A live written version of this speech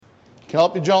Can I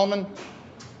help you, gentlemen?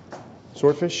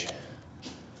 Swordfish?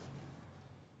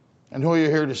 And who are you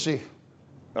here to see?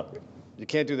 Oh, you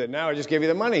can't do that now. I just gave you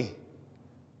the money.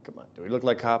 Come on, do we look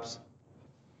like cops?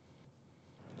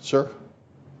 Sir?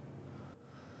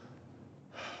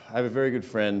 I have a very good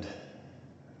friend.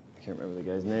 I can't remember the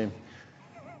guy's name.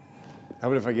 How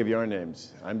about if I give you our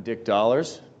names? I'm Dick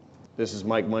Dollars. This is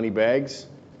Mike Moneybags.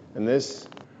 And this?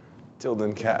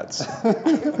 Tilden Katz.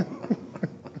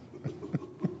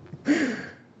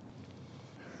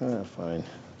 Fine.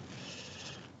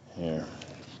 Here.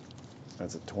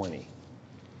 That's a 20.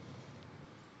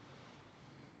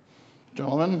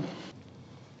 Gentlemen?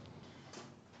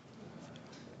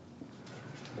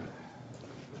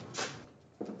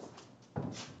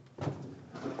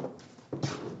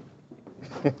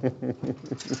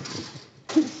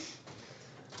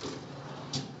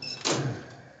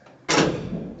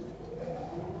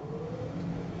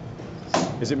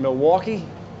 Is it Milwaukee?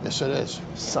 Yes, it is.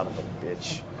 Son of a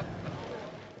bitch.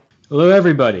 Hello,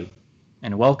 everybody,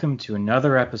 and welcome to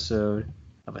another episode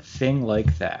of A Thing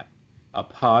Like That, a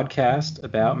podcast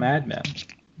about Mad Men.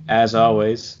 As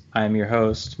always, I'm your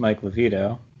host, Mike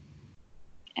Levito.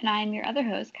 And I'm your other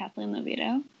host, Kathleen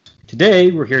Levito.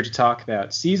 Today, we're here to talk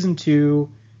about Season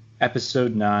 2,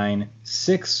 Episode 9,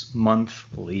 6-Month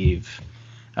Leave.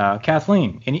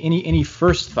 Kathleen, any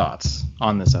first thoughts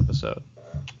on this episode?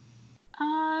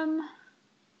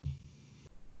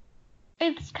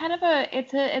 It's kind of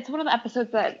it's one of the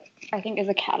episodes that I think is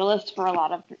a catalyst for a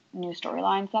lot of new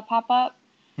storylines that pop up.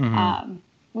 Mm-hmm.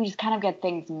 We just kind of get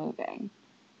things moving.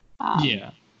 Yeah.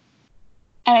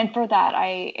 And for that,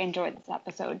 I enjoyed this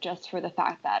episode just for the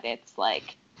fact that it's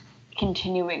like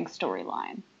continuing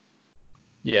storyline.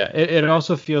 Yeah, it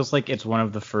also feels like it's one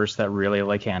of the first that really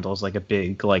like handles like a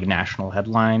big like national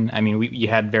headline. I mean, you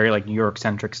had very like New York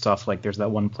centric stuff, like there's that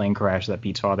one plane crash that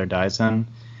Pete's father dies in.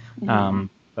 Mm-hmm.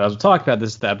 But as we talked about, this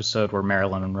is the episode where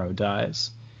Marilyn Monroe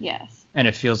dies. Yes. And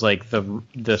it feels like the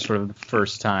sort of the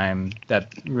first time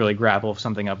that really grapple with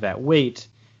something of that weight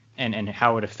and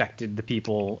how it affected the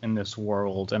people in this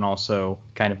world, and also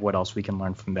kind of what else we can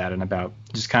learn from that, and about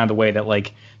just kind of the way that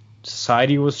like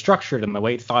society was structured and the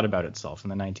way it thought about itself in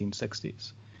the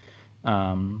 1960s.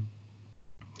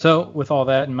 So with all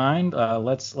that in mind,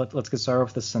 let's get started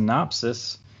with the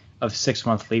synopsis of 6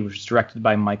 Month Leave, which is directed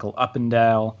by Michael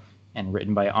Uppendale and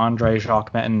written by Andre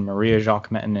Jacquemetton, Maria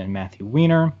Jacquemetton, and Matthew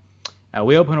Weiner.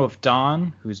 We open with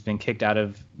Dawn, who's been kicked out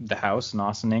of the house in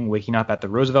Ossining, waking up at the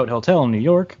Roosevelt Hotel in New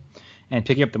York, and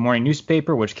picking up the morning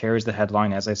newspaper, which carries the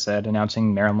headline, as I said,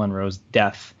 announcing Marilyn Monroe's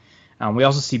death. We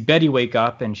also see Betty wake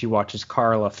up, and she watches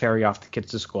Carla ferry off the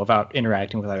kids to school without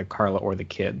interacting with either Carla or the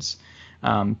kids.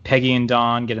 Peggy and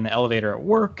Dawn get in the elevator at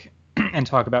work and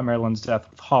talk about Marilyn's death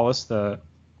with Hollis, the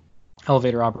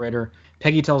elevator operator.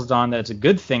 Peggy tells Dawn that it's a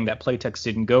good thing that Playtex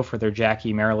didn't go for their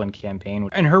Jackie Marilyn campaign,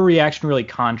 and her reaction really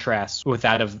contrasts with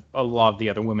that of a lot of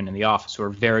the other women in the office who are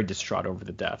very distraught over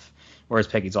the death, whereas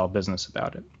Peggy's all business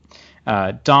about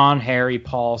it. Dawn, Harry,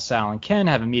 Paul, Sal, and Ken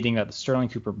have a meeting at the Sterling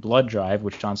Cooper blood drive,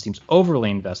 which Dawn seems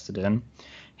overly invested in.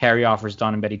 Harry offers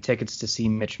Dawn and Betty tickets to see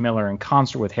Mitch Miller in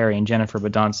concert with Harry and Jennifer,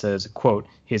 but Dawn says, quote,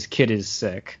 his kid is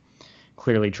sick,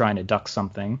 clearly trying to duck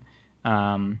something.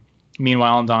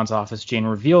 Meanwhile, in Dawn's office, Jane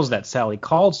reveals that Sally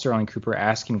called Sterling Cooper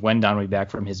asking when Dawn would be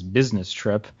back from his business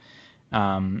trip,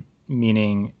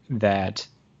 meaning that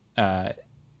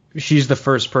she's the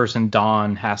first person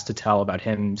Dawn has to tell about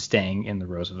him staying in the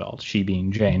Roosevelt, she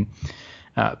being Jane.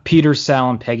 Peter,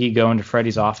 Sal, and Peggy go into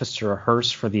Freddie's office to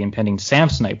rehearse for the impending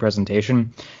Samsonite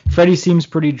presentation. Freddie seems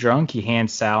pretty drunk. He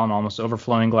hands Sal an almost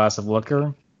overflowing glass of liquor.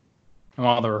 And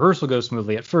while the rehearsal goes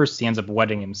smoothly at first, he ends up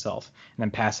wetting himself and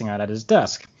then passing out at his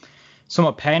desk.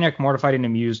 Somewhat panicked, mortified, and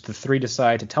amused, the three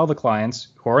decide to tell the clients,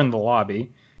 who are in the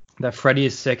lobby, that Freddie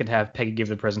is sick and have Peggy give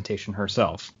the presentation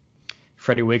herself.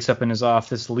 Freddie wakes up in his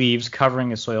office, leaves,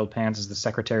 covering his soiled pants as the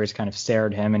secretaries kind of stare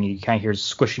at him, and he kind of hears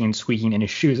squishing and squeaking in his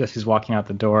shoes as he's walking out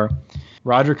the door.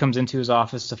 Roger comes into his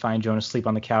office to find Joan asleep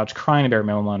on the couch, crying about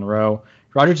Marilyn Monroe.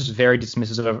 Roger's just very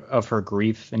dismissive of her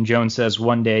grief, and Joan says,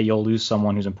 one day you'll lose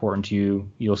someone who's important to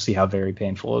you. You'll see how very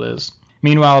painful it is.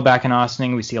 Meanwhile, back in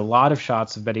Ossining, we see a lot of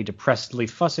shots of Betty depressedly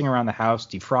fussing around the house,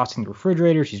 defrosting the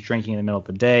refrigerator. She's drinking in the middle of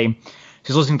the day.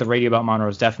 She's listening to the radio about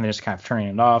Monroe's death and then just kind of turning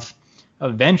it off.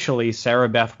 Eventually, Sarah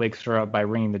Beth wakes her up by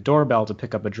ringing the doorbell to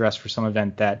pick up a dress for some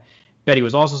event that Betty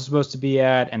was also supposed to be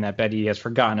at and that Betty has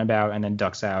forgotten about, and then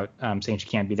ducks out, saying she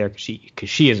can't be there because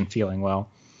she isn't feeling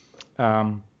well.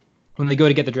 When they go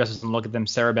to get the dresses and look at them,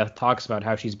 Sarah Beth talks about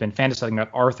how she's been fantasizing about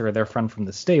Arthur, their friend from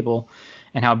the stable,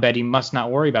 and how Betty must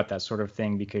not worry about that sort of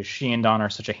thing because she and Don are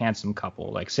such a handsome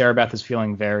couple. Like, Sarah Beth is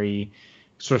feeling very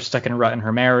sort of stuck in a rut in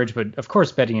her marriage. But of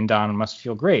course, Betty and Don must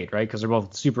feel great, right? Because they're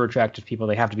both super attractive people.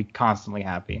 They have to be constantly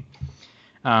happy.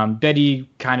 Betty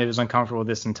kind of is uncomfortable with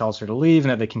this and tells her to leave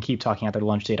and that they can keep talking at their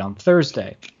lunch date on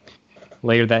Thursday.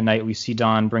 Later that night, we see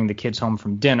Don bring the kids home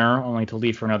from dinner, only to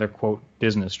leave for another, quote,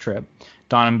 business trip.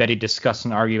 Don and Betty discuss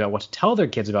and argue about what to tell their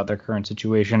kids about their current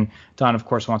situation. Don, of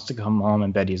course, wants to come home,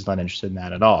 and Betty is not interested in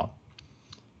that at all.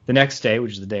 The next day,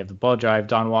 which is the day of the blood drive,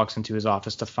 Don walks into his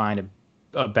office to find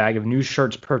a bag of new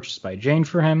shirts purchased by Jane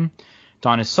for him.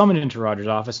 Don is summoned into Roger's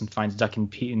office and finds Duck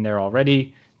and Pete in there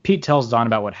already. Pete tells Don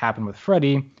about what happened with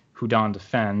Freddie, who Don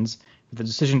defends, but the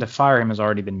decision to fire him has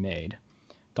already been made.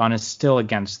 Don is still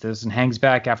against this and hangs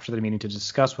back after the meeting to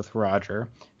discuss with Roger,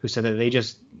 who said that they're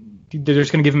just going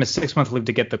to give him a 6-month leave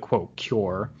to get the, quote,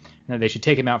 cure, and that they should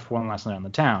take him out for one last night on the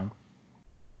town.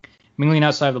 Mingling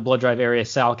outside of the blood drive area,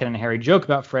 Sal, Ken, and Harry joke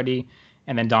about Freddie,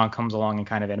 and then Don comes along and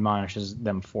kind of admonishes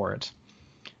them for it.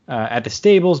 At the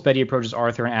stables, Betty approaches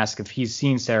Arthur and asks if he's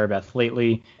seen Sarah Beth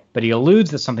lately, but he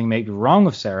alludes that something may be wrong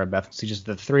with Sarah Beth and suggests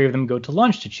that the three of them go to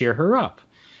lunch to cheer her up,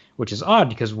 which is odd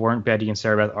because weren't Betty and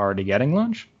Sarah Beth already getting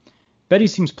lunch? Betty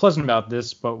seems pleasant about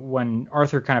this, but when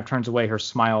Arthur kind of turns away, her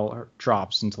smile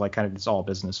drops into like kind of this all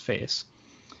business face.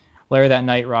 Later that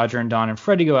night, Roger and Don and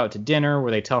Freddie go out to dinner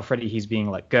where they tell Freddie he's being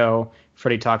let go.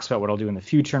 Freddie talks about what he'll do in the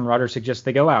future, and Roger suggests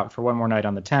they go out for one more night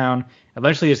on the town.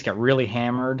 Eventually, they just get really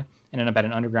hammered and end up at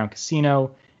an underground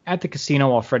casino. At the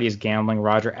casino, while Freddie is gambling,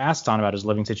 Roger asks Don about his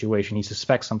living situation. He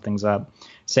suspects something's up,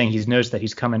 saying he's noticed that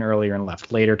he's come in earlier and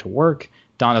left later to work.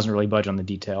 Don doesn't really budge on the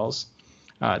details.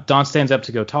 Don stands up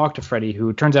to go talk to Freddie,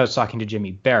 who turns out is talking to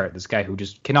Jimmy Barrett, this guy who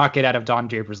just cannot get out of Don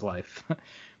Draper's life.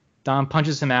 Don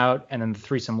punches him out, and then the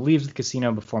threesome leaves the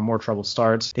casino before more trouble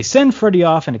starts. They send Freddie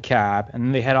off in a cab, and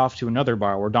then they head off to another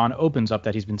bar where Don opens up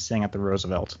that he's been staying at the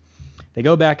Roosevelt. They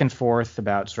go back and forth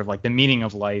about sort of like the meaning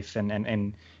of life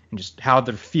and just how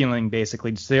they're feeling,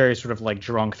 basically. It's very sort of like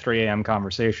drunk 3 a.m.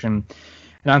 conversation.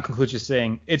 And Don concludes just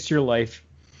saying, it's your life.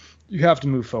 You have to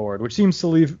move forward, which seems to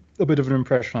leave a bit of an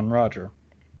impression on Roger.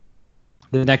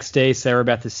 The next day, Sarah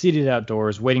Beth is seated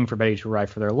outdoors, waiting for Betty to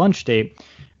arrive for their lunch date,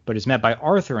 but is met by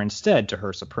Arthur instead, to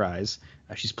her surprise.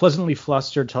 She's pleasantly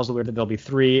flustered, tells the waiter that there'll be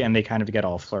 3, and they kind of get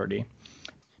all flirty.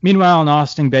 Meanwhile, in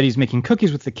Austin, Betty's making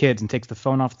cookies with the kids and takes the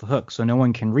phone off the hook so no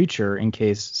one can reach her in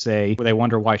case, say, they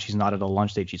wonder why she's not at a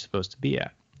lunch date she's supposed to be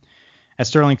at. At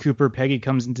Sterling Cooper, Peggy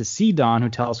comes in to see Don, who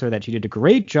tells her that she did a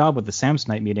great job with the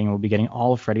Samsonite meeting and will be getting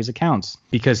all of Freddie's accounts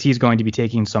because he's going to be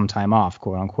taking some time off,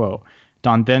 quote unquote.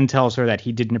 Don then tells her that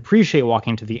he didn't appreciate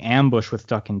walking to the ambush with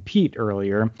Duck and Pete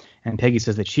earlier, and Peggy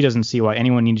says that she doesn't see why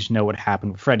anyone needed to know what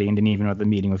happened with Freddie and didn't even know the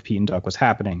meeting with Pete and Duck was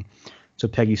happening. So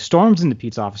Peggy storms into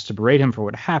Pete's office to berate him for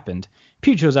what happened.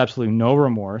 Pete shows absolutely no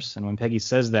remorse, and when Peggy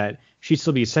says that she'd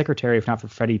still be a secretary if not for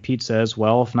Freddie, Pete says,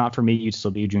 well, if not for me, you'd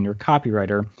still be a junior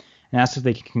copywriter, and asks if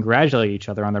they can congratulate each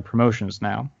other on their promotions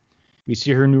now. We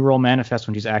see her new role manifest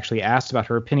when she's actually asked about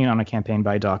her opinion on a campaign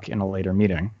by Duck in a later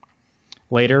meeting.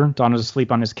 Later, Don is asleep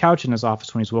on his couch in his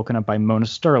office when he's woken up by Mona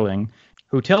Sterling,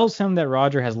 who tells him that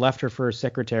Roger has left her for a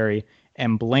secretary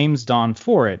and blames Don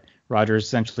for it. Roger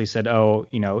essentially said,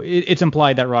 it's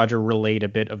implied that Roger relayed a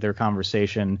bit of their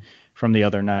conversation from the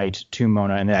other night to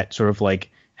Mona, and that sort of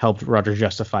like helped Roger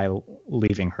justify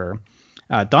leaving her.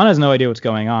 Don has no idea what's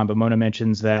going on, but Mona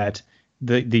mentions that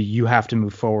the you have to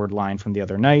move forward line from the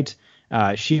other night.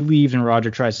 She leaves and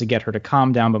Roger tries to get her to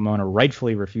calm down, but Mona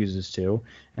rightfully refuses to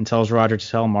and tells Roger to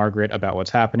tell Margaret about what's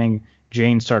happening.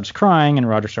 Jane starts crying and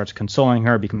Roger starts consoling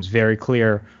her. It becomes very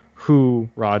clear who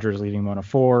Roger is leaving Mona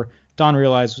for. Don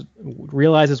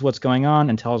realizes what's going on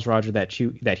and tells Roger that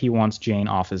he wants Jane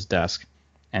off his desk.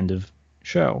 End of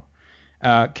show.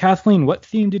 Kathleen, what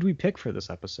theme did we pick for this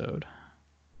episode?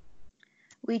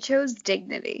 We chose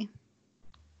dignity.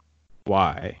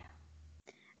 Why?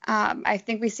 I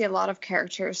think we see a lot of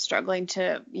characters struggling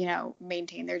to,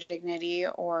 maintain their dignity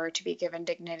or to be given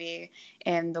dignity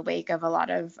in the wake of a lot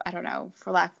of,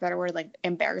 for lack of a better word, like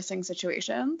embarrassing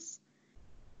situations.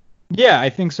 Yeah, I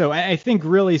think so. I think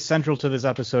really central to this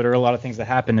episode are a lot of things that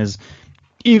happen is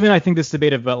even I think this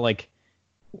debate about like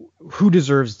who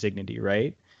deserves dignity,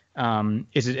 right?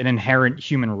 Is it an inherent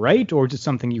human right or is it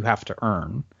something you have to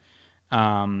earn?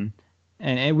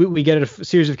 And we get a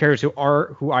series of characters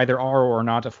who either are or are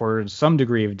not afforded some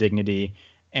degree of dignity,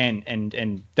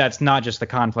 and that's not just the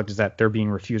conflict is that they're being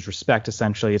refused respect.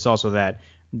 Essentially, it's also that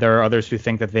there are others who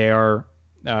think that they are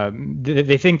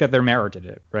they think that they're merited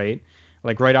it, right?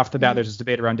 Like right off the bat, there's this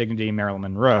debate around dignity in Marilyn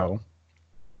Monroe.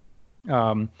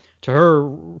 To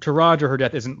Roger, her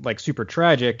death isn't like super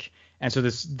tragic, and so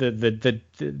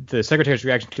the secretary's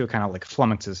reaction to it kind of like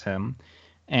flummoxes him,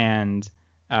 and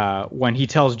when he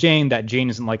tells Jane that Jane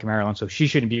isn't like Marilyn, so she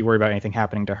shouldn't be worried about anything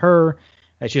happening to her,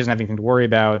 that she doesn't have anything to worry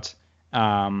about.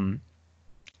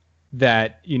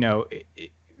 That,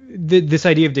 this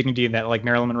idea of dignity, that like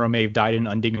Marilyn Monroe may have died in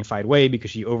an undignified way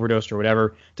because she overdosed or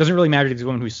whatever, doesn't really matter to these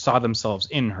women who saw themselves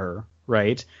in her,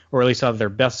 right? Or at least saw their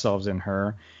best selves in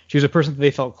her. She was a person that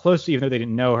they felt close to, even though they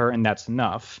didn't know her, and that's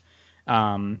enough.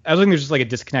 I was think there's just like a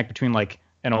disconnect between like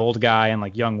an old guy and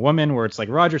like young woman, where it's like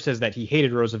Roger says that he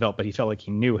hated Roosevelt, but he felt like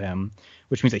he knew him,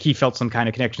 which means that he felt some kind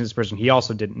of connection to this person he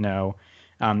also didn't know.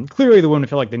 Clearly the woman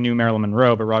felt like the new Marilyn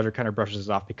Monroe, but Roger kind of brushes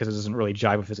it off because it doesn't really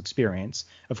jive with his experience.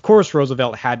 Of course,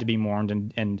 Roosevelt had to be mourned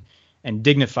and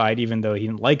dignified, even though he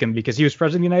didn't like him, because he was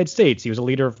president of the United States. He was a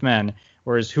leader of men.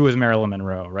 Whereas who is Marilyn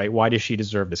Monroe, right? Why does she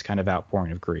deserve this kind of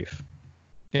outpouring of grief?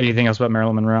 Anything else about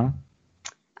Marilyn Monroe?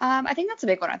 I think that's a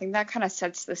big one. I think that kind of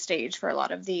sets the stage for a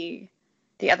lot of the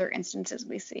other instances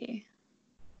we see.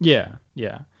 Yeah.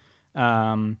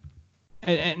 And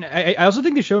I also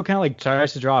think the show kind of like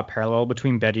tries to draw a parallel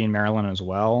between Betty and Marilyn as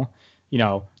well.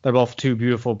 They're both two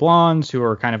beautiful blondes who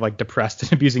are kind of like depressed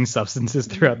and abusing substances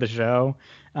throughout the show.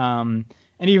 And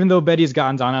even though Betty's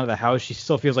gotten Dawn out of the house, she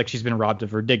still feels like she's been robbed of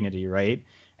her dignity, right?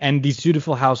 And these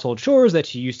dutiful household chores that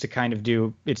she used to kind of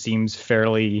do, it seems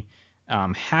fairly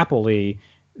happily,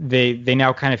 they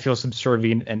now kind of feel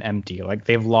subservient and empty. Like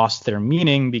they've lost their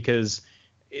meaning because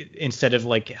instead of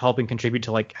like helping contribute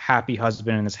to like happy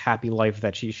husband and this happy life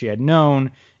that she had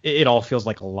known, it all feels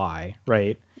like a lie,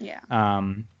 right? Yeah.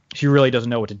 She really doesn't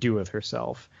know what to do with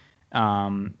herself.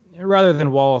 Rather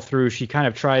than wallow through, she kind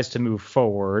of tries to move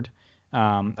forward.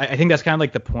 I think that's kind of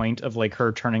like the point of like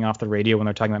her turning off the radio when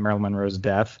they're talking about Marilyn Monroe's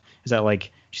death, is that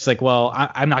like she's like, well,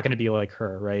 I'm not going to be like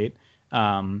her, right?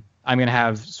 I'm going to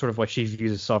have sort of what she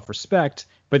views as self-respect,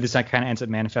 but this kind of ends up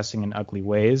manifesting in ugly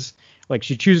ways. Like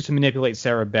she chooses to manipulate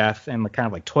Sarah Beth and like kind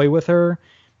of like toy with her.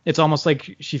 It's almost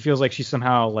like she feels like she's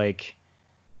somehow like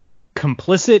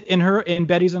complicit in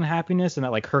Betty's unhappiness, and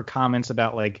that like her comments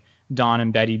about like Dawn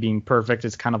and Betty being perfect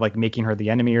is kind of like making her the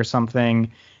enemy or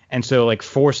something. And so like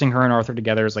forcing her and Arthur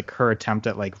together is like her attempt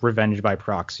at like revenge by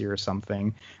proxy or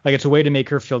something. Like it's a way to make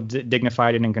her feel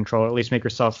dignified and in control, or at least make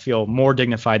herself feel more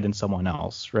dignified than someone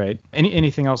else, right?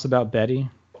 Anything else about Betty?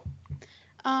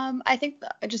 I think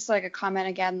just like a comment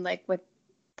again, like with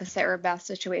the Sarah Beth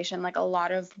situation, like a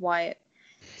lot of what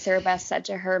Sarah Beth said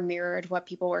to her mirrored what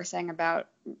people were saying about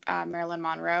Marilyn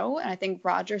Monroe. And I think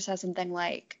Roger says something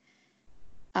like,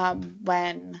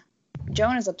 when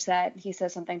Joan is upset, he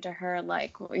says something to her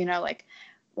like, like,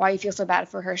 why you feel so bad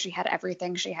for her? She had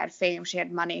everything. She had fame. She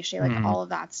had money. She like all of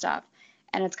that stuff.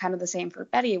 And it's kind of the same for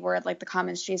Betty, where like the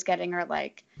comments she's getting are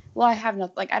like, well, I have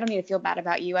no, like, I don't need to feel bad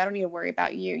about you. I don't need to worry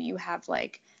about you. You have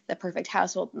like the perfect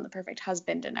household and the perfect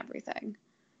husband and everything.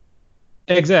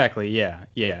 Exactly. Yeah.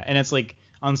 And it's like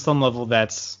on some level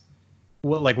that's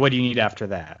what do you need after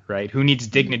that, right? Who needs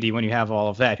dignity when you have all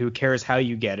of that? Who cares how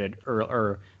you get it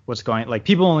or what's going, like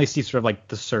people only see sort of like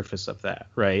the surface of that,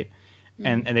 right?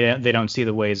 And they don't see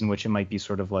the ways in which it might be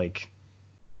sort of like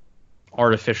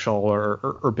artificial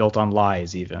or built on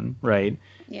lies even, right?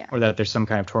 Yeah. Or that there's some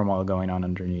kind of turmoil going on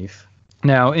underneath.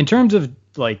 Now, in terms of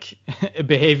like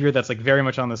behavior that's like very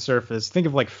much on the surface, think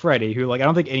of like Freddie, who like I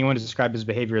don't think anyone has described his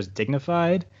behavior as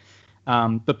dignified,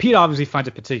 but Pete obviously finds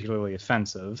it particularly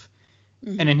offensive.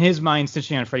 And in his mind,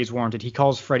 snitching on Freddie's warranted. He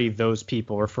calls Freddie those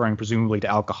people, referring presumably to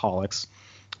alcoholics.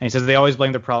 And he says they always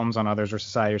blame their problems on others or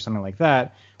society or something like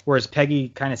that. Whereas Peggy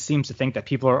kind of seems to think that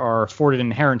people are afforded an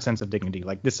inherent sense of dignity.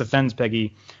 Like this offends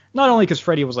Peggy, not only because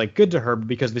Freddie was like good to her, but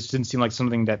because this didn't seem like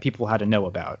something that people had to know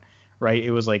about, right? It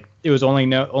was like it was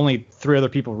only 3 other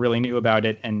people really knew about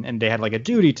it, and they had like a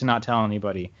duty to not tell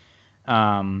anybody.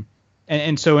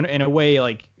 And so in a way,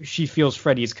 like she feels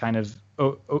Freddie's kind of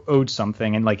owed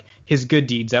something, and like his good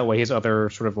deeds outweigh his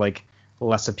other sort of like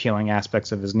less appealing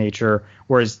aspects of his nature,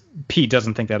 whereas Pete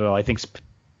doesn't think that at all. I think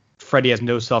Freddie has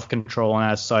no self-control,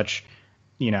 and as such,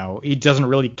 he doesn't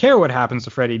really care what happens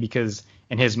to Freddie because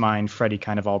in his mind, Freddie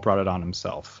kind of all brought it on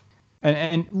himself.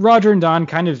 And Roger and Don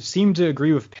kind of seem to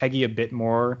agree with Peggy a bit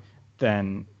more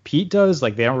than Pete does.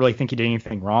 Like they don't really think he did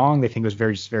anything wrong. They think it was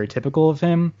very, very typical of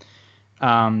him.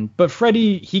 But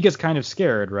Freddie, he gets kind of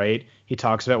scared, right? He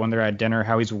talks about when they're at dinner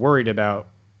how he's worried about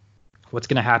what's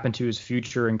going to happen to his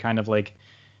future, and kind of like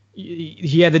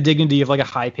he had the dignity of like a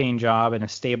high-paying job and a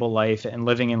stable life and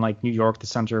living in like New York, the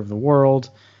center of the world.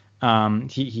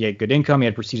 He had good income, he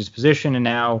had prestigious position, and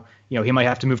now he might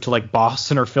have to move to like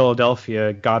Boston or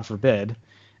Philadelphia, God forbid,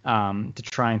 to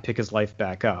try and pick his life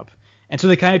back up. And so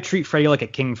they kind of treat Freddie like a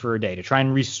king for a day to try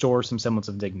and restore some semblance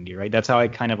of dignity, right? That's how I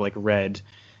kind of like read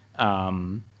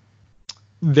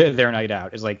their night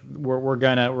out, is like we're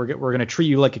gonna treat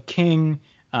you like a king.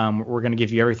 We're going to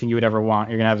give you everything you would ever want.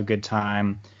 You're going to have a good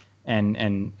time,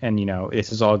 and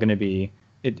this is all going to be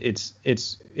it's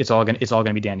all going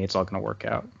to be dandy. It's all going to work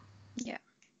out. Yeah.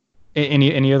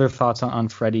 Any other thoughts on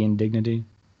Freddie and Dignity?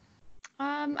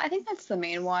 I think that's the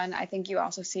main one. I think you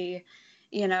also see,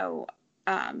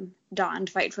 Don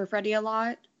fight for Freddie a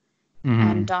lot. Mm-hmm.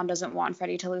 And Don doesn't want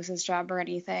Freddie to lose his job or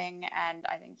anything. And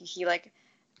I think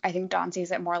I think Don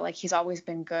sees it more like he's always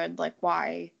been good. Like,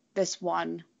 why this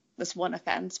one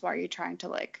offense? Why are you trying to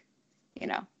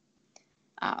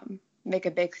make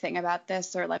a big thing about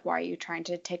this? Or like, why are you trying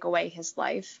to take away his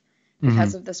life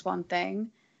because of this one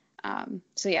thing?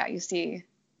 So yeah, you see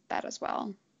that as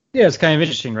well. Yeah, it's kind of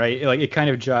interesting, right? Like, it kind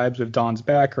of jibes with Don's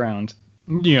background.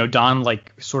 Don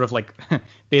sort of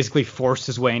basically forced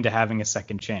his way into having a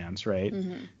second chance, right?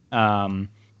 And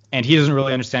he doesn't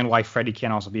really understand why Freddie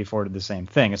can't also be afforded the same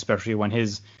thing, especially when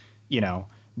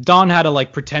Don had to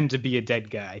pretend to be a dead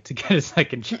guy to get a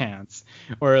second chance,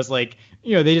 whereas they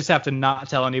just have to not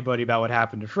tell anybody about what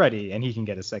happened to Freddie and he can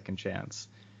get a second chance.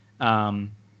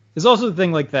 There's also the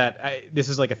thing this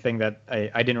is a thing that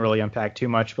I didn't really unpack too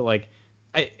much, but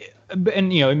it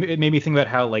made me think about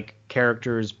how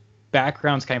characters'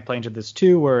 backgrounds kind of play into this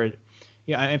too, where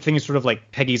I think it's sort of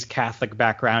Peggy's Catholic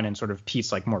background and sort of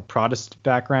Pete's more Protestant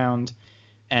background,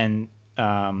 and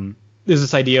there's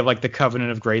this idea of the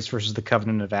covenant of grace versus the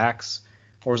covenant of acts,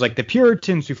 whereas the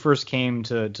Puritans who first came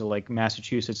to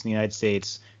Massachusetts and the United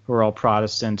States, who were all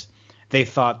Protestant, they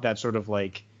thought that sort of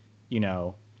a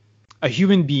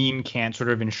human being can't sort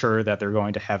of ensure that they're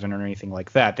going to heaven or anything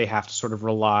like that. They have to sort of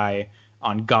rely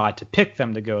on God to pick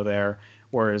them to go there,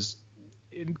 whereas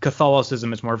in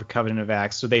Catholicism is more of a covenant of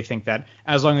acts, so they think that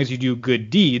as long as you do good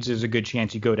deeds, there's a good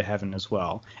chance you go to heaven as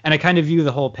well. And I kind of view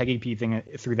the whole Peggy P thing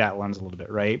through that lens a little bit,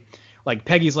 right?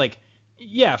 Peggy's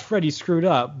yeah, Freddie screwed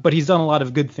up, but he's done a lot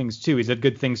of good things too. He's done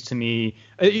good things to me.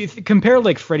 Compare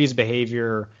Freddie's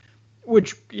behavior,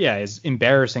 which is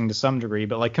embarrassing to some degree,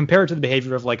 but compare it to the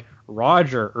behavior of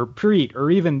Roger or Preet or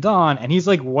even Don, and he's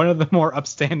one of the more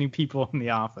upstanding people in the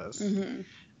office.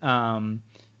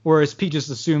 Whereas Pete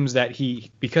just assumes that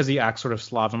because he acts sort of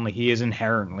slovenly, he is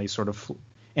inherently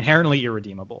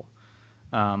irredeemable.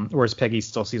 Whereas Peggy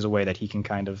still sees a way that he can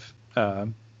kind of,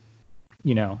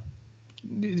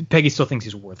 Peggy still thinks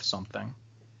he's worth something.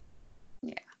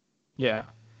 Yeah.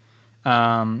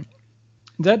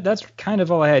 That's kind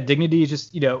of all I had. Dignity is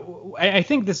just, I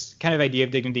think this kind of idea of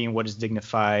dignity and what is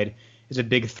dignified is a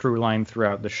big through line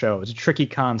throughout the show. It's a tricky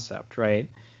concept,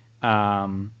 right?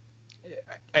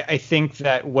 I think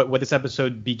that what this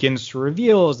episode begins to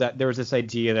reveal is that there was this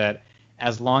idea that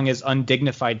as long as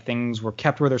undignified things were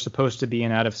kept where they're supposed to be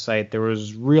and out of sight, there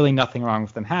was really nothing wrong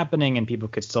with them happening and people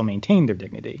could still maintain their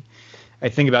dignity. I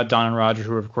think about Don and Roger,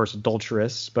 who are, of course,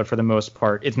 adulterous, but for the most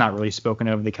part, it's not really spoken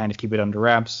of. They kind of keep it under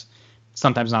wraps.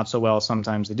 Sometimes not so well.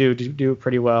 Sometimes they do it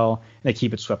pretty well. And they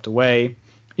keep it swept away.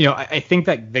 I think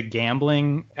that the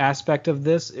gambling aspect of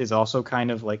this is also kind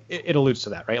of it alludes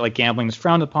to that, right? Gambling is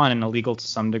frowned upon and illegal to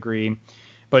some degree.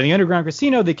 But in the underground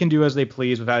casino, they can do as they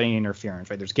please without any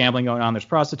interference, right? There's gambling going on, there's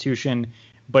prostitution,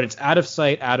 but it's out of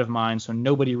sight, out of mind, so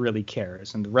nobody really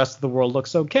cares. And the rest of the world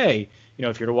looks okay.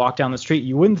 If you were to walk down the street,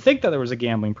 you wouldn't think that there was a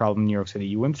gambling problem in New York City.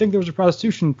 You wouldn't think there was a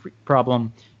prostitution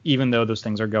problem, even though those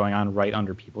things are going on right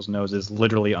under people's noses,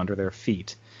 literally under their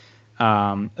feet.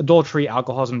 Adultery,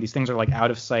 alcoholism, these things are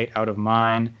out of sight, out of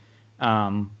mind.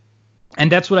 And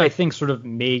that's what I think sort of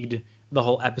made the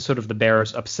whole episode of The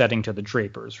Bears upsetting to the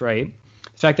Drapers, right?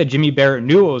 The fact that Jimmy Barrett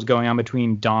knew what was going on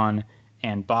between Don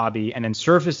and Bobby and then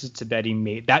surfaces to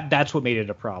Betty that's what made it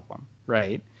a problem,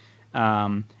 right?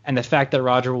 And the fact that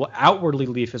Roger will outwardly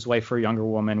leave his wife for a younger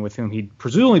woman with whom he'd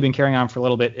presumably been carrying on for a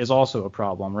little bit is also a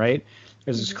problem, right?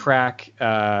 There's this crack.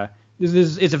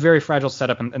 It's a very fragile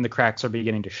setup, and the cracks are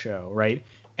beginning to show, right?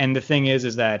 And the thing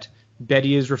is that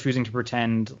Betty is refusing to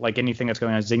pretend like anything that's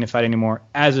going on is dignified anymore,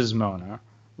 as is Mona,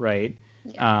 right?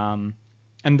 Yeah.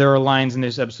 And there are lines in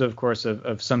this episode, of course,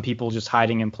 of some people just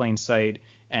hiding in plain sight,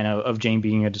 and of Jane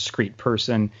being a discreet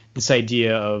person. This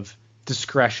idea of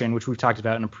discretion, which we've talked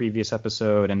about in a previous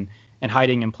episode, and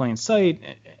hiding in plain sight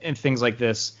and things like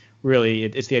this. Really,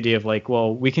 it's the idea of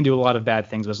well, we can do a lot of bad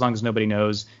things, but as long as nobody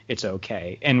knows, it's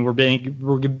okay. And we're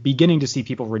beginning to see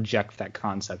people reject that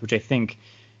concept, which I think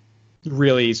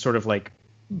really sort of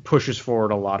pushes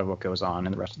forward a lot of what goes on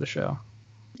in the rest of the show.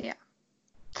 Yeah,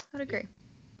 I'd agree.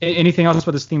 Anything else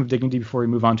about this theme of dignity before we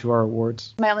move on to our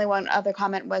awards? My only one other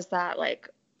comment was that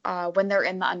when they're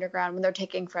in the underground, when they're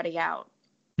taking Freddie out,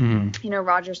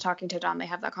 Roger's talking to Don, they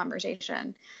have that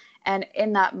conversation. And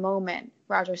in that moment,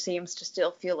 Roger seems to still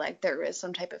feel like there is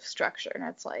some type of structure. And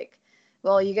it's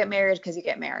well, you get married because you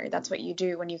get married. That's what you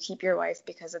do when you keep your wife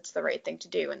because it's the right thing to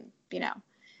do, and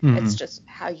it's just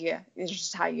how you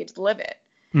live it.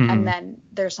 And then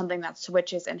there's something that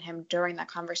switches in him during that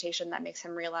conversation that makes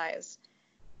him realize,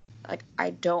 like,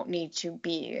 I don't need to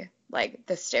be like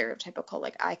the stereotypical,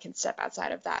 like, I can step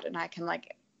outside of that and I can,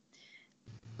 like,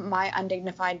 my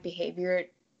undignified behavior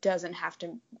doesn't have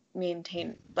to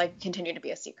continue to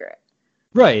be a secret.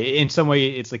 Right. In some way,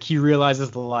 it's like he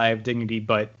realizes the lie of dignity,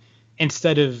 but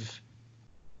instead of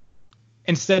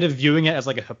viewing it as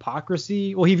like a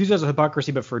hypocrisy, well, he views it as a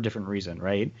hypocrisy, but for a different reason,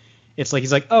 right? It's like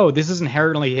he's like, oh, this is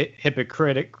inherently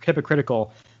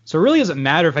hypocritical, so it really doesn't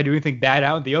matter if I do anything bad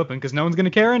out in the open because no one's going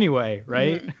to care anyway,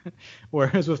 right?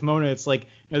 Whereas with Mona, it's like,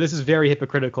 this is very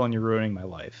hypocritical and you're ruining my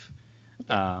life.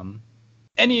 And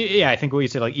I think what you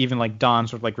said, like, even like Don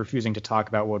sort of like refusing to talk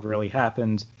about what really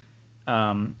happened,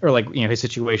 or like, his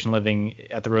situation living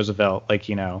at the Roosevelt, like,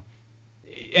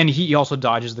 and he also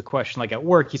dodges the question, like at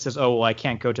work, he says, oh, well, I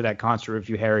can't go to that concert with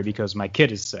you, Harry, because my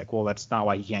kid is sick. Well, that's not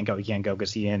why he can't go. He can't go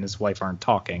because he and his wife aren't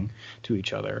talking to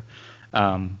each other.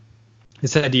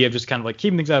 This idea of just kind of like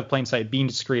keeping things out of plain sight, being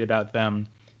discreet about them,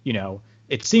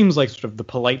 it seems like sort of the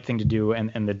polite thing to do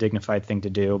and the dignified thing to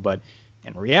do, but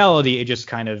in reality, it just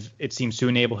kind of, it seems to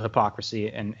enable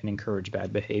hypocrisy and encourage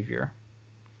bad behavior.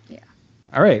 Yeah.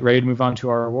 All right, ready to move on to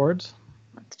our awards?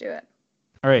 Let's do it.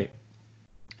 All right.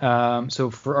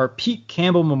 So for our Pete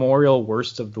Campbell Memorial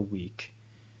Worst of the Week,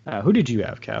 who did you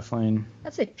have, Kathleen?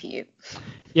 I'd say Pete.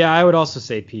 Yeah, I would also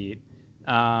say Pete.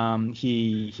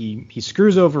 He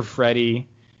screws over Freddie.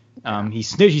 He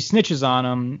snitches on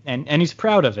him, and he's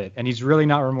proud of it, and he's really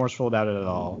not remorseful about it at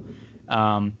all.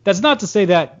 That's not to say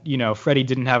that, Freddie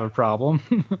didn't have a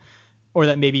problem, or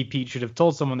that maybe Pete should have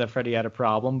told someone that Freddie had a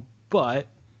problem, but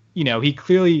he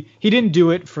didn't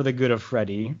do it for the good of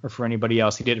Freddie or for anybody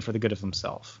else. He did it for the good of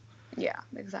himself. Yeah,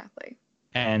 exactly.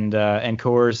 And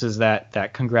coerces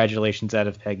that congratulations out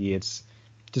of Peggy. It's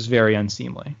just very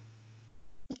unseemly.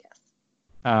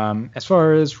 Yes. As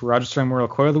far as Roger Stern Memorial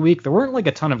Quote of the Week, there weren't like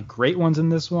a ton of great ones in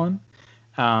this one.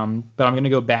 But I'm going to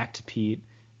go back to Pete.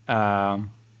 When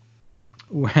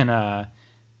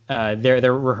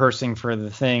they're rehearsing for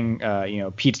the thing,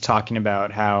 Pete's talking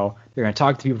about how they're going to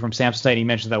talk to people from Samsonite. He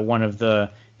mentions that one of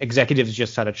the executives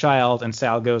just had a child, and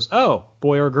Sal goes, "Oh,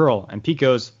 boy or girl?" And Pete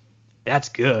goes, "That's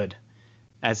good."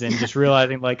 As in just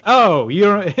realizing, like, oh, you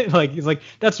don't, like, he's like,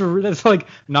 that's like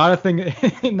not a thing,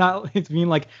 not, it's mean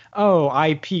like, oh,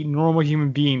 I, Pete, normal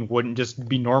human being, wouldn't just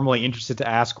be normally interested to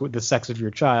ask what the sex of your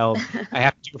child. I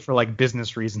have to do it for like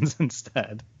business reasons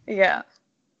instead. Yeah.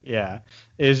 Yeah.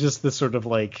 It's just this sort of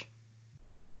like,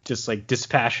 just like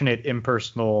dispassionate,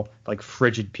 impersonal, like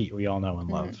frigid Pete we all know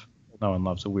and love. No one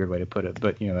loves a weird way to put it,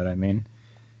 but you know what I mean.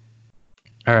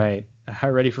 All right.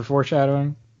 Ready for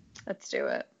foreshadowing? Let's do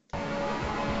it.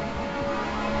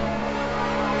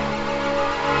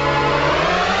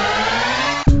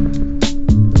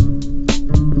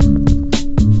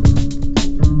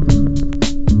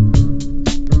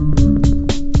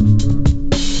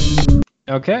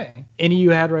 Okay. Any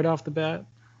you had right off the bat?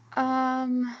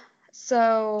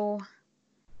 So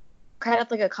kind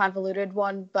of like a convoluted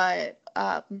one, but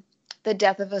the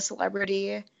death of a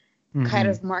celebrity kind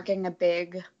of marking a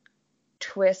big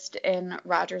twist in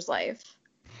Roger's life.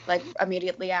 Like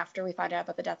immediately after we find out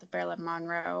about the death of Marilyn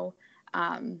Monroe,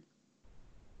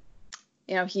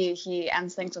 he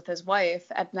ends things with his wife,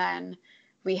 and then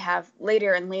we have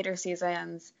later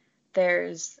seasons,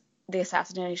 there's the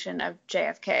assassination of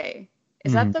JFK.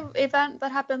 Is that the event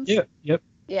that happens? Yeah. Yep.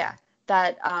 Yeah,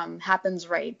 that happens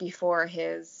right before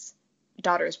his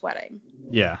daughter's wedding.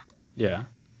 Yeah.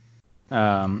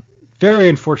 Very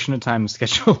unfortunate time to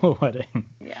schedule a wedding.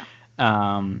 Yeah.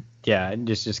 It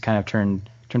just kind of turns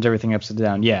everything upside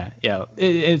down. Yeah.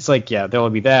 It's like, there will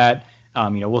be that.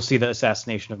 We'll see the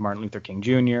assassination of Martin Luther King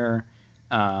Jr.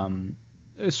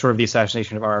 Sort of the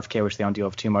assassination of RFK, which they don't deal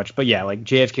with too much. But yeah, like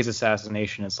JFK's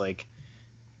assassination is like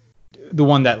the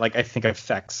one that like I think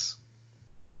affects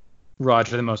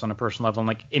Roger the most on a personal level, and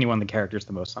like anyone the characters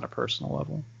the most on a personal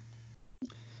level.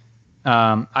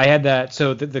 I had that.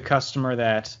 So the customer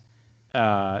that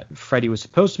Freddie was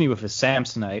supposed to meet with is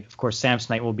Samsonite. Of course,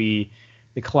 Samsonite will be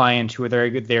the client who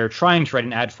they're trying to write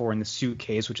an ad for in The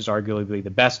Suitcase, which is arguably the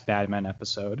best Batman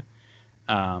episode.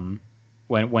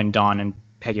 When Don and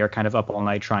Peggy are kind of up all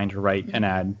night trying to write an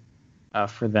ad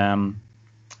for them.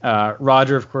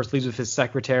 Roger, of course, leaves with his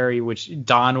secretary, which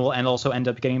Don will also end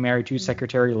up getting married to his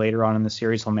secretary later on in the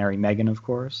series. He'll marry Megan, of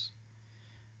course.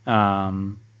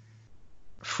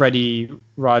 Freddie,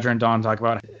 Roger, and Don talk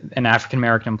about an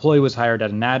African-American employee was hired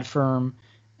at an ad firm,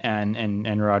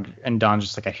 and Roger and Don's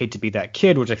just like, I hate to be that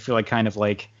kid, which I feel like kind of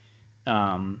like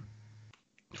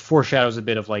foreshadows a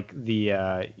bit of like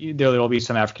there will be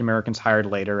some African Americans hired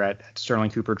later at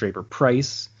Sterling Cooper Draper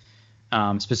Price,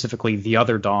 specifically the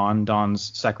other Dawn,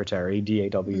 Dawn's secretary,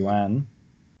 DAWN.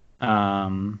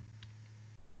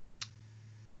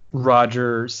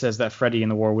 Roger says that Freddie in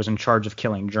the war was in charge of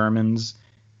killing Germans,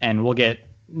 and we'll get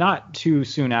not too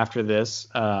soon after this.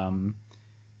 Don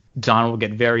will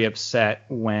get very upset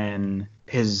when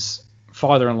his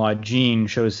father-in-law Gene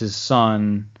shows his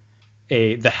son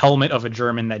the helmet of a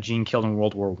German that Gene killed in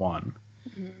World War One,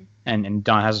 and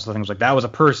Don has things like that was a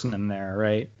person in there,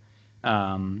 right?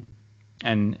 And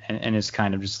is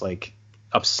kind of just like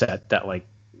upset that like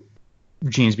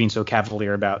Gene's being so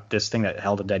cavalier about this thing that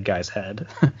held a dead guy's head.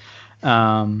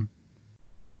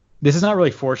 This is not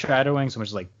really foreshadowing so much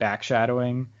as like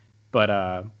backshadowing,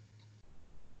 but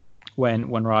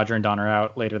when Roger and Don are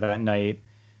out later that night,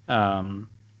 Don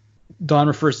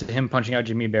refers to him punching out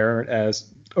Jimmy Barrett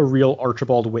as a real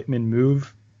Archibald Whitman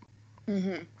move.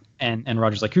 And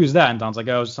Roger's like, who's that? And Don's like,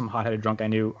 oh, some hot-headed drunk I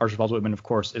knew. Archibald Whitman, of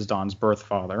course, is Don's birth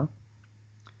father.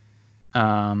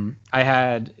 I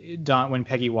had Don, when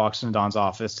Peggy walks into Don's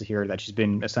office to hear that she's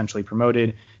been essentially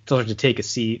promoted, tells her to take a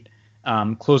seat.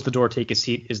 Close the door, take a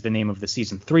seat is the name of the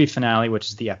season 3 finale, which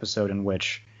is the episode in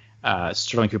which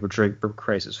Sterling Cooper Draper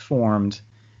Price is formed.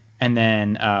 And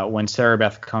then when Sarah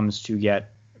Beth comes to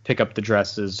pick up the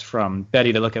dresses from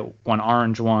Betty to look at one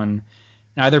orange one,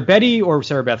 and either Betty or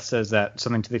Sarah Beth says that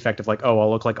something to the effect of like, oh,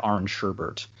 I'll look like orange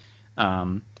sherbet.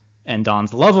 And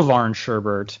Don's love of orange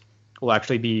sherbet will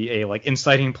actually be a like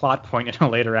inciting plot point in a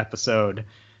later episode,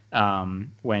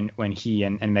 when he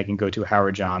and Megan go to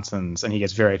Howard Johnson's and he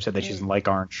gets very upset that she doesn't like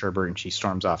orange sherbet and she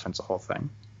storms off, and it's a whole thing.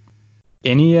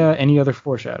 Any other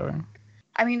foreshadowing?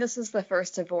 I mean, this is the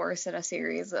first divorce in a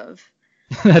series of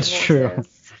That's divorces. true.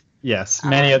 Yes,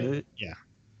 many other. Yeah.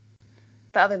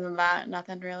 But other than that,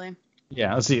 nothing really.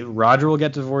 Yeah, let's see. Roger will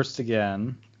get divorced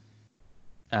again.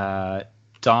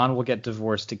 Don will get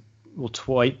divorced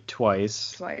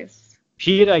twice.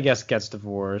 Pete, I guess, gets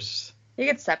divorced. He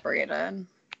gets separated.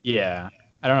 Yeah.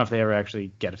 I don't know if they ever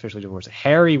actually get officially divorced.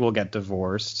 Harry will get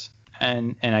divorced.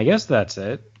 And I guess that's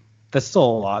it. That's still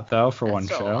a lot, though, for one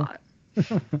show.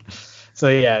 So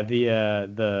yeah,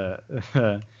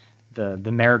 the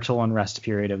marital unrest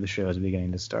period of the show is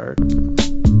beginning to start.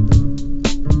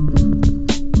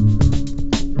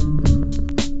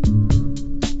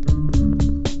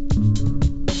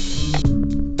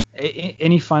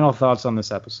 Any final thoughts on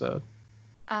this episode?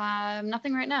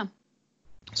 Nothing right now.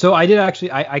 So I did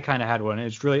actually, I kind of had one.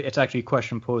 It's actually a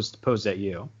question posed at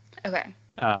you. Okay.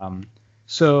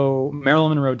 So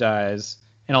Marilyn Monroe dies,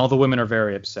 and all the women are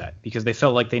very upset because they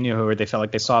felt like they knew her, they felt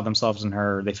like they saw themselves in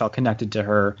her, they felt connected to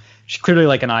her. She's clearly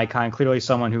like an icon, clearly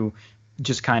someone who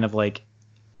just kind of like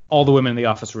all the women in the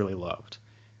office really loved.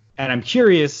 And I'm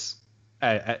curious,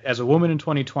 as a woman in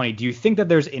 2020, do you think that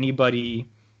there's anybody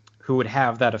who would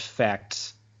have that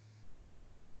effect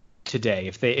today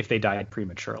if they died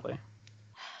prematurely?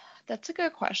 That's a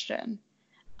good question.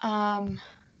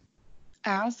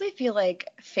 I honestly feel like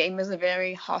fame is a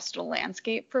very hostile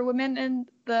landscape for women in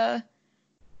the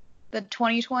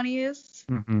 2020s.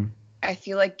 Mm-hmm. I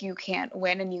feel like you can't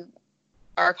win and you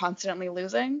are constantly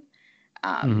losing.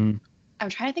 Mm-hmm. I'm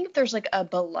trying to think if there's like a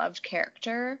beloved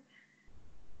character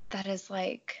that is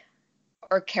like,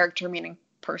 or character meaning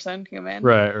person, human.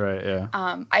 Right, yeah.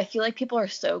 I feel like people are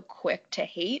so quick to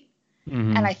hate.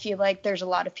 Mm-hmm. And I feel like there's a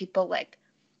lot of people like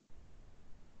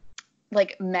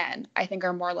men, I think,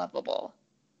 are more lovable.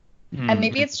 Mm-hmm. And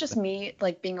maybe it's just me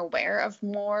like being aware of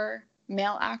more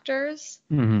male actors.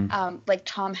 Mm-hmm. Like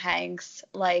Tom Hanks,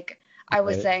 like I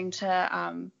was saying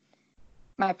to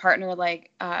my partner,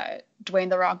 like Dwayne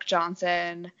The Rock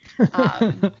Johnson,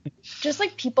 just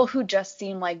like people who just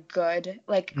seem like good,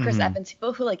 like Chris Mm-hmm. Evans,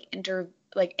 people who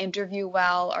like interview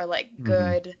well, or like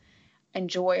good,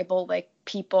 enjoyable like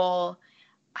people.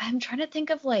 I'm trying to think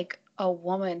of like a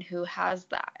woman who has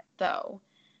that though.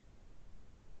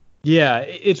 Yeah,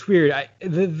 it's weird. I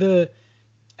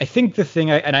think the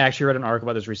thing, and I actually read an article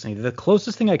about this recently, the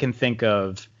closest thing I can think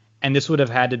of, and this would have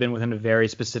had to have been within a very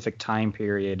specific time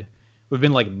period, would have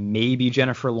been like maybe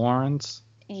Jennifer Lawrence.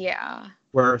 Yeah.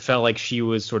 Where it felt like she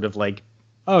was sort of like,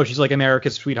 oh, she's like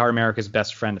America's sweetheart, America's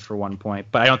best friend for one point.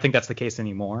 But I don't think that's the case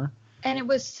anymore. And it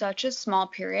was such a small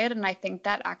period, and I think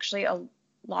that actually a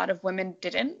lot of women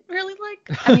didn't really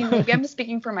like. I mean, maybe I'm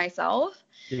speaking for myself.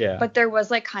 Yeah. But there was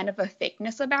like kind of a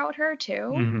fakeness about her too.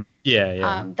 Mm-hmm.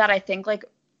 Yeah. That I think like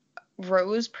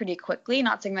rose pretty quickly.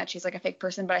 Not saying that she's like a fake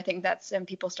person, but I think that's when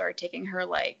people started taking her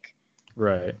like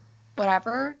right.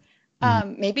 Whatever.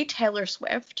 Maybe Taylor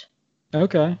Swift.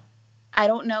 Okay. I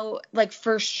don't know, like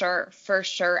for sure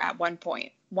at one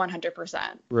point, 100%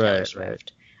 Taylor Right,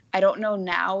 Swift. I don't know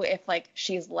now if like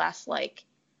she's less like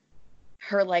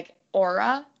her like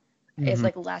aura is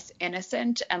like less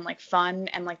innocent and like fun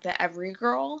and like the every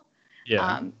girl.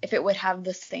 Yeah. If it would have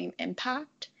the same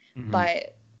impact, Mhm.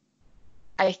 but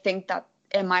I think that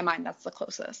in my mind that's the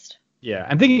closest. Yeah.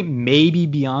 I'm thinking maybe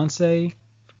Beyonce.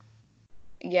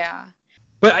 Yeah.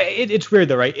 But it's weird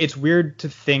though, right? It's weird to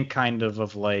think kind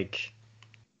of like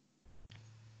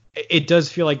it does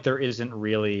feel like there isn't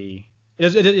really.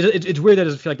 It's weird that it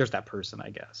doesn't feel like there's that person, I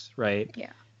guess, right?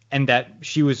 Yeah. And that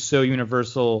she was so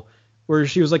universal, where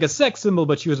she was like a sex symbol,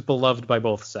 but she was beloved by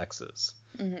both sexes.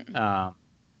 And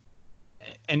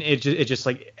it just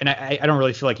like, and I don't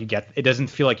really feel like you get. It doesn't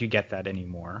feel like you get that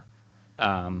anymore,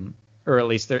 or at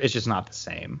least it's just not the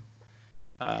same.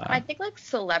 I think like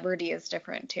celebrity is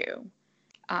different too.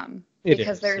 It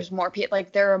Because is, there's more people,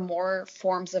 like there are more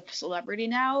forms of celebrity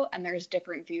now, and there's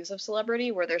different views of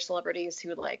celebrity, where there's celebrities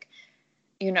who like,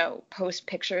 you know, post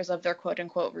pictures of their quote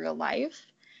unquote real life,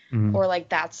 or like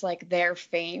that's like their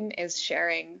fame is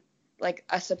sharing like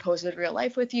a supposed real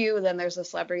life with you. Then there's the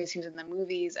celebrities who's in the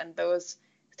movies, and those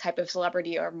type of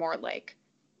celebrity are more like,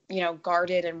 you know,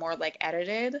 guarded and more like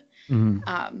edited.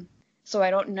 So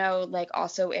I don't know like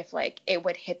also if like it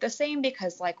would hit the same,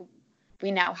 because like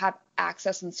we now have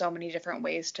access in so many different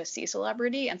ways to see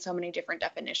celebrity and so many different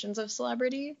definitions of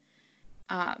celebrity.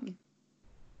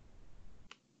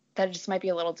 That just might be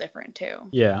a little different too.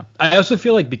 Yeah. I also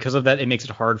feel like because of that, it makes it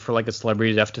hard for like a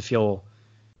celebrity to have to feel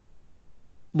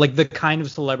like the kind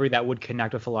of celebrity that would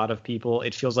connect with a lot of people.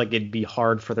 It feels like it'd be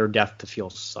hard for their death to feel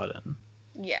sudden.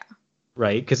 Yeah.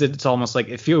 Right? Because it's almost like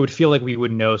it would feel like we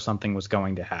would know something was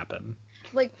going to happen.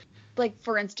 Like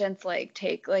for instance, like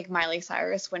take like Miley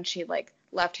Cyrus when she like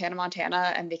left Hannah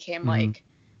Montana and became like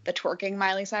the twerking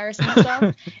Miley Cyrus and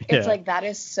stuff. It's like that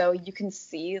is so, you can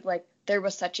see like there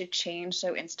was such a change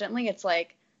so instantly. It's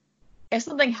like if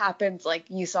something happens, like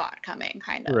you saw it coming,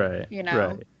 kind of. Right. You know.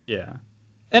 Right. Yeah.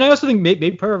 And I also think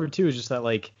maybe part of it too is just that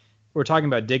like we're talking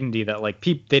about dignity, that like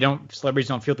celebrities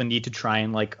don't feel the need to try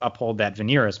and like uphold that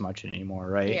veneer as much anymore,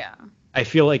 right? Yeah. I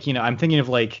feel like, you know, I'm thinking of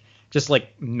like just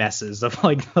like messes of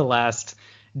like the last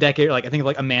decade. Like I think of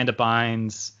like Amanda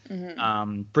Bynes,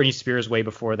 Britney Spears way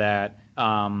before that.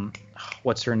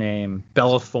 What's her name?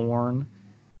 Bella Thorne.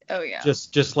 Oh yeah.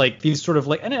 Just like these sort of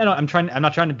like, and I'm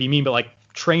not trying to be mean, but like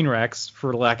train wrecks,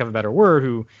 for lack of a better word,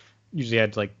 who usually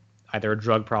had like either a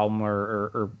drug problem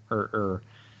or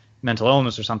mental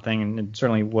illness or something, and it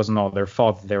certainly wasn't all their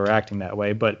fault that they were acting that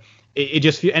way. But it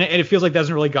just and it feels like it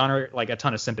doesn't really garner like a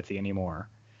ton of sympathy anymore.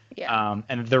 Yeah.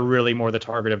 And they're really more the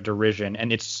target of derision,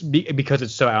 and it's because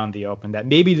it's so out in the open that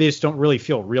maybe they just don't really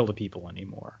feel real to people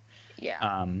anymore.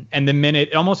 Yeah. And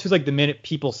it almost feels like the minute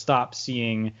people stop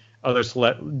seeing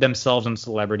themselves and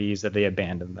celebrities, that they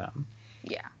abandon them.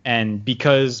 Yeah. And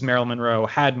because Marilyn Monroe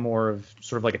had more of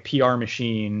sort of like a PR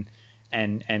machine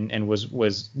and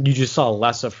was you just saw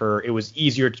less of her, it was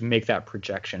easier to make that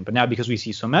projection. But now because we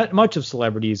see so much of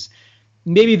celebrities,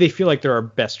 maybe they feel like they're our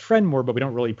best friend more, but we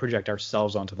don't really project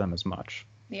ourselves onto them as much.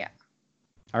 Yeah.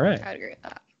 All right. I'd agree with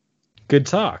that. Good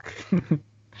talk.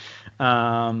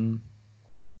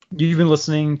 You've been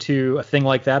listening to A Thing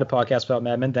Like That, a podcast about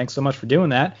Mad Men. Thanks so much for doing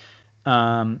that.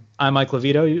 I'm Mike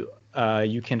Levito.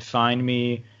 You can find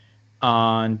me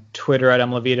on Twitter at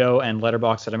mlevito and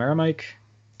Letterboxd at Amerimike.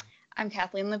 I'm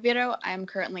Kathleen Levito. I'm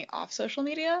currently off social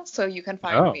media, so you can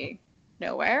find me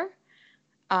nowhere.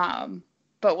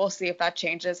 But we'll see if that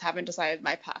changes. Haven't decided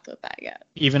my path with that yet.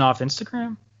 Even off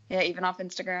Instagram? Yeah, even off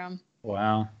Instagram.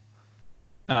 Wow.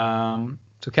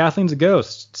 So Kathleen's a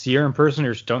ghost. See her in person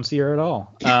or don't see her at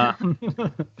all.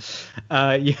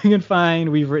 You can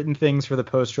find We've Written Things for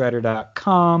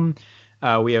thepostwriter.com.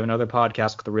 We have another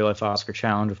podcast called The Real Life Oscar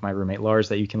Challenge with my roommate Lars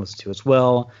that you can listen to as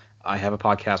well. I have a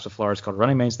podcast with Lars called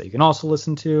Running Mates that you can also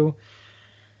listen to.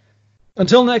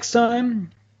 Until next time,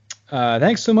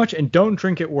 thanks so much, and don't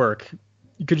drink at work.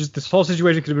 This whole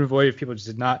situation could have been avoided if people just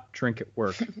did not drink at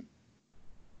work.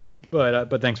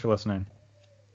 But thanks for listening.